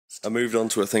I moved on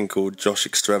to a thing called Josh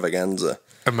Extravaganza.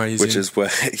 Amazing. Which is where,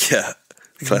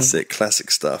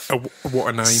 classic stuff.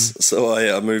 What a name. So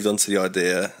I moved on to the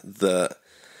idea that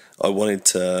I wanted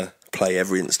to play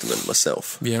every instrument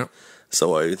myself. Yeah.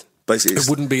 So I basically... It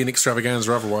wouldn't be an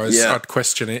extravaganza otherwise. Yeah. I'd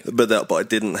question it. But I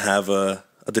didn't have a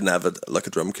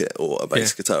drum kit or a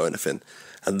bass guitar or anything.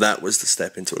 And that was the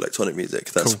step into electronic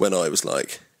music. That's when I was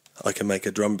like, I can make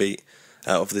a drum beat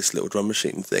out of this little drum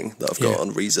machine thing that I've got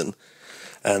on Reason.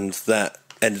 And that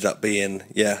ended up being,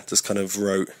 just kind of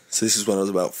wrote. So this is when I was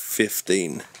about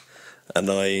 15. And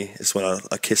it's when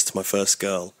I kissed my first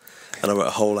girl. And I wrote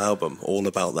a whole album all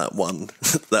about that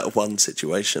one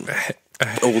situation.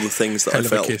 All the things that I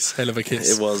felt. Hell of a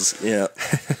kiss. It was, yeah.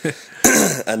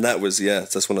 And that was,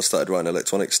 that's when I started writing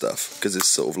electronic stuff. Because it's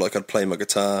sort of like I'd play my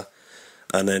guitar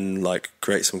and then like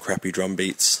create some crappy drum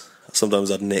beats. Sometimes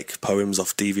I'd nick poems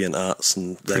off DeviantArts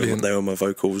and they were my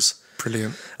vocals.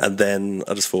 Brilliant. And then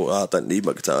I just thought, I don't need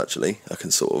my guitar actually. I can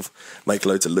sort of make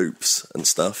loads of loops and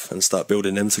stuff and start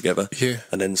building them together. Yeah.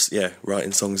 And then,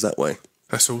 writing songs that way.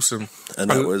 That's awesome. And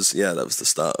that was the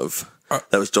start of...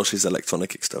 that was Josh's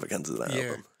electronic extravaganza, that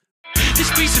album. This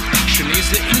piece of fiction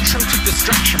is the intro to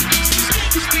distraction pieces.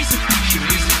 This piece of